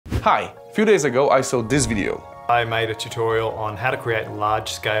Hi, a few days ago I saw this video. I made a tutorial on how to create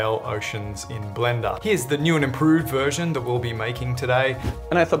large-scale oceans in Blender. Here's the new and improved version that we'll be making today.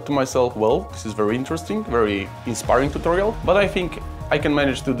 And I thought to myself, well, this is very interesting, very inspiring tutorial, but I think I can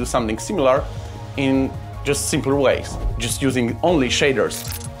manage to do something similar in just simpler ways, just using only shaders.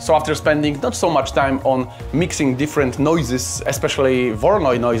 So after spending not so much time on mixing different noises, especially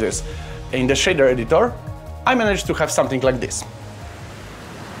Voronoi noises, in the shader editor, I managed to have something like this.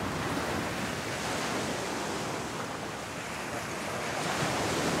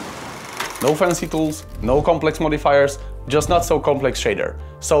 No fancy tools, no complex modifiers, just not so complex shader.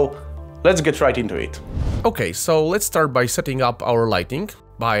 So let's get right into it. Okay, so let's start by setting up our lighting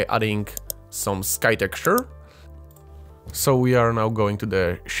by adding some sky texture. So we are now going to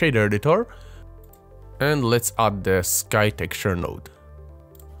the shader editor and let's add the sky texture node.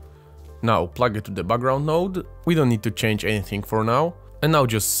 Now plug it to the background node. We don't need to change anything for now. And now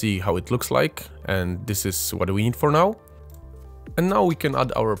just see how it looks like. And this is what we need for now. And now we can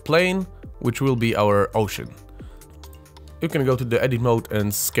add our plane, which will be our ocean. You can go to the edit mode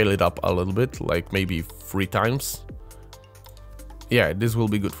and scale it up a little bit, like maybe 3 times. Yeah, this will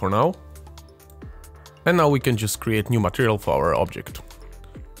be good for now. And now we can just create new material for our object.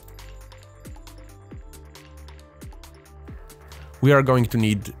 We are going to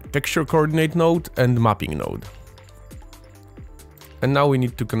need texture coordinate node and mapping node. And now we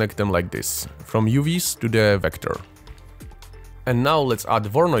need to connect them like this, from UVs to the vector. And now let's add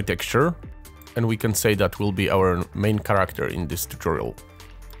Voronoi texture, and we can say that will be our main character in this tutorial.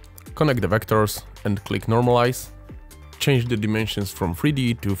 Connect the vectors and click normalize. Change the dimensions from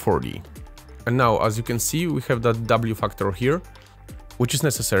 3D to 4D. And now, as you can see, we have that W factor here, which is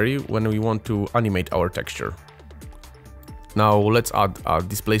necessary when we want to animate our texture. Now let's add a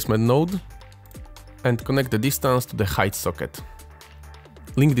displacement node and connect the distance to the height socket.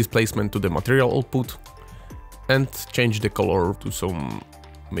 Link displacement to the material output and change the color to some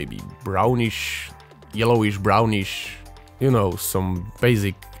maybe brownish, yellowish, brownish, you know, some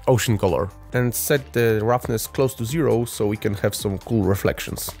basic ocean color. And set the roughness close to 0 so we can have some cool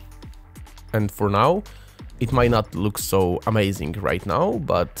reflections. And for now, it might not look so amazing right now,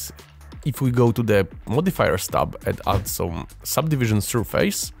 but if we go to the Modifiers tab and add some subdivision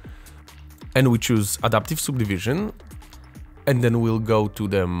surface, and we choose adaptive subdivision, and then we'll go to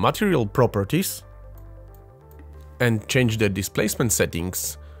the material properties, and change the displacement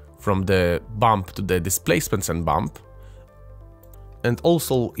settings from the bump to the displacements and bump. And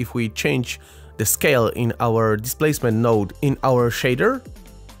also, if we change the scale in our displacement node in our shader,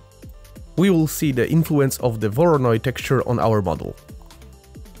 we will see the influence of the Voronoi texture on our model.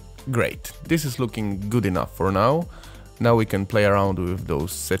 Great, this is looking good enough for now. Now we can play around with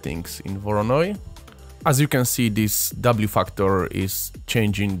those settings in Voronoi. As you can see, this W factor is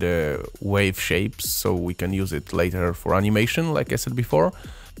changing the wave shapes, so we can use it later for animation, like I said before.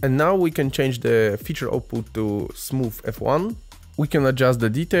 And now we can change the feature output to smooth F1. We can adjust the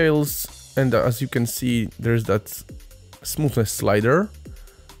details, and as you can see, there's that smoothness slider.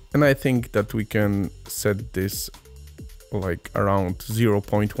 And I think that we can set this like around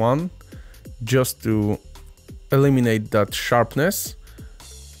 0.1, just to eliminate that sharpness,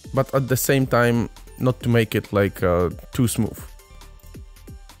 but at the same time, not to make it like too smooth.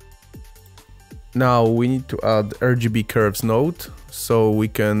 Now we need to add RGB curves node so we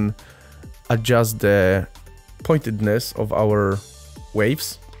can adjust the pointedness of our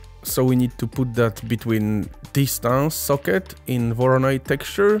waves. So we need to put that between distance socket in Voronoi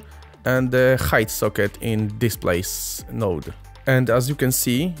texture and the height socket in displace node. And as you can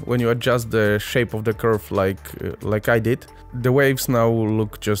see, when you adjust the shape of the curve like I did, the waves now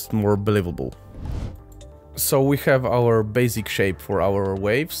look just more believable. So we have our basic shape for our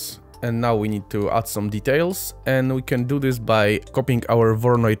waves, and now we need to add some details, and we can do this by copying our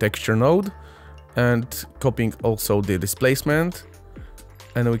Voronoi texture node and copying also the displacement,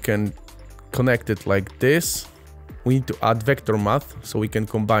 and we can connect it like this. We need to add vector math so we can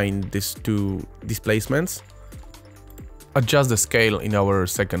combine these two displacements. Adjust the scale in our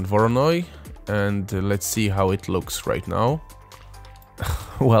second Voronoi, and let's see how it looks right now.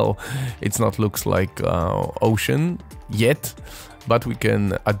 Well, it's not looks like ocean yet, but we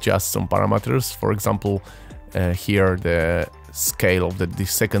can adjust some parameters. For example, here the scale of the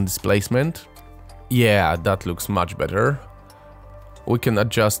second displacement. Yeah, that looks much better. We can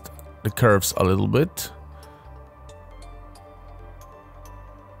adjust the curves a little bit.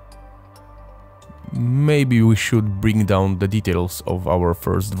 Maybe we should bring down the details of our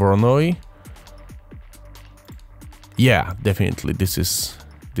first Voronoi. Yeah, definitely this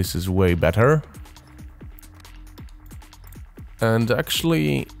is way better. And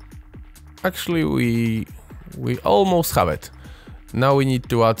actually Actually, we almost have it. Now we need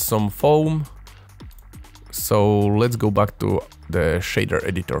to add some foam. So let's go back to the shader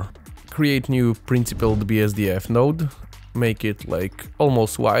editor. Create new principled BSDF node. Make it like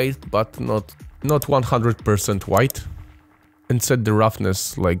almost white, but not 100% white. And set the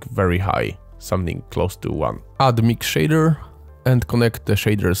roughness like very high, something close to 1. Add mix shader and connect the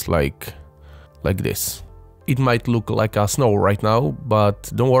shaders like this. It might look like a snow right now,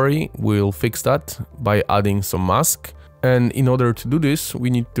 but don't worry, we'll fix that by adding some mask. And in order to do this, we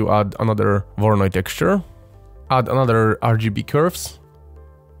need to add another Voronoi texture, add another RGB curves.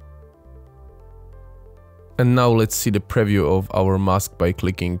 And now let's see the preview of our mask by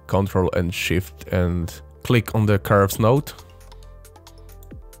clicking Ctrl and Shift and click on the curves node.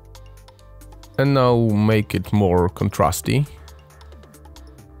 And now make it more contrasty.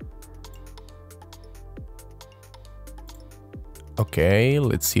 Okay,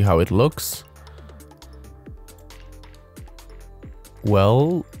 let's see how it looks.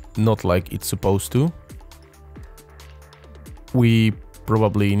 Well, not like it's supposed to. We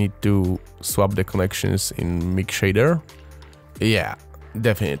probably need to swap the connections in mix shader. Yeah,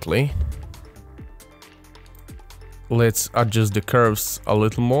 definitely. Let's adjust the curves a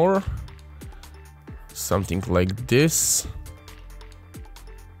little more. Something like this.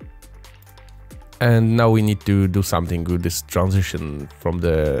 And now we need to do something with this transition from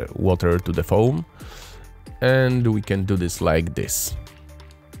the water to the foam. And we can do this like this.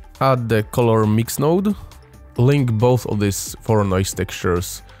 Add the color mix node. Link both of these Voronoi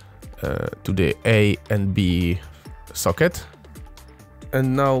textures to the A and B socket.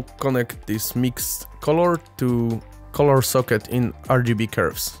 And now connect this mixed color to color socket in RGB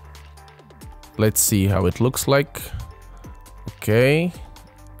curves. Let's see how it looks like. Okay.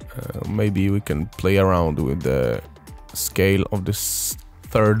 Maybe we can play around with the scale of this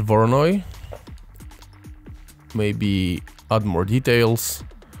third Voronoi. Maybe add more details.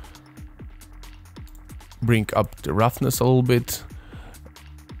 Bring up the roughness a little bit.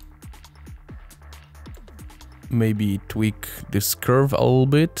 Maybe tweak this curve a little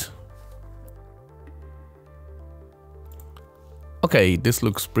bit. Okay, this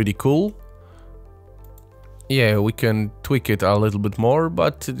looks pretty cool. Yeah, we can tweak it a little bit more,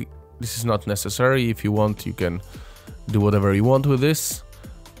 but this is not necessary. If you want, you can do whatever you want with this.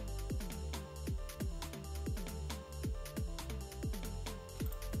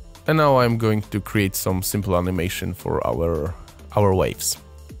 And now I'm going to create some simple animation for our waves.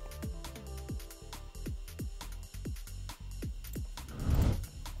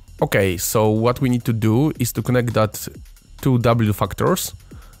 Okay, so what we need to do is to connect that two W factors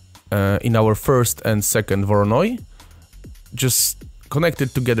in our first and second Voronoi. Just connect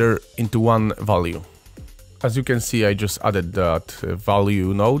it together into one value. As you can see, I just added that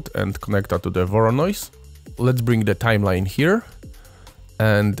value node and connect that to the Voronois. Let's bring the timeline here.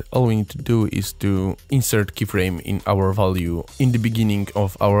 And all we need to do is to insert keyframe in our value in the beginning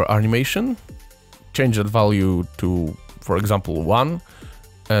of our animation. Change that value to, for example, 1.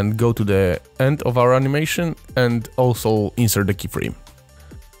 And go to the end of our animation and also insert the keyframe.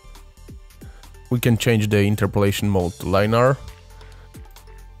 We can change the interpolation mode to linear.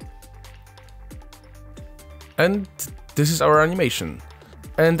 And this is our animation.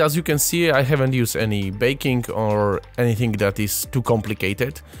 And as you can see, I haven't used any baking or anything that is too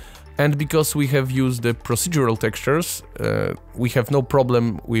complicated. And because we have used the procedural textures, we have no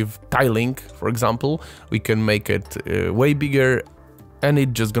problem with tiling, for example. We can make it way bigger and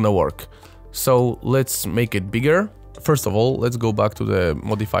it's just gonna work. So let's make it bigger. First of all, let's go back to the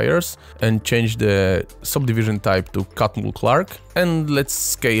modifiers and change the subdivision type to Catmull-Clark. And let's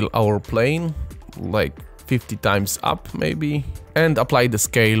scale our plane like 50 times up maybe. And apply the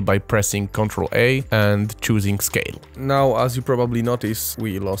scale by pressing Ctrl A and choosing scale. Now, as you probably noticed,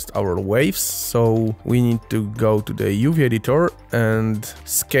 we lost our waves. So we need to go to the UV editor and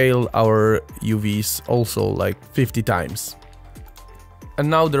scale our UVs also like 50 times. And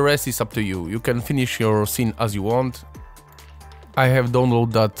now the rest is up to you. You can finish your scene as you want. I have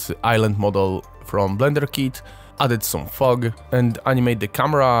downloaded that island model from Blender Kit, added some fog, and animate the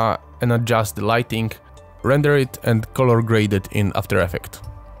camera and adjust the lighting, render it and color grade it in After Effects.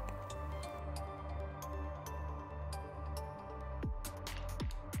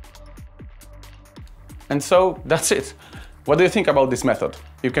 And so that's it. What do you think about this method?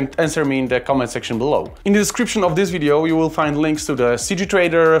 You can answer me in the comment section below. In the description of this video you will find links to the CG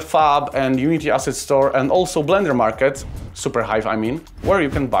Trader, Fab and Unity Asset Store and also Blender Market, Superhive I mean, where you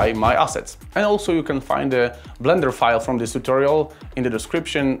can buy my assets. And also you can find the Blender file from this tutorial in the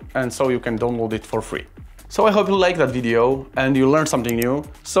description and so you can download it for free. So I hope you liked that video and you learned something new.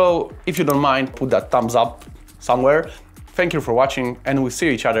 So if you don't mind, put that thumbs up somewhere. Thank you for watching and we'll see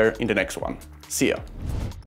each other in the next one. See ya.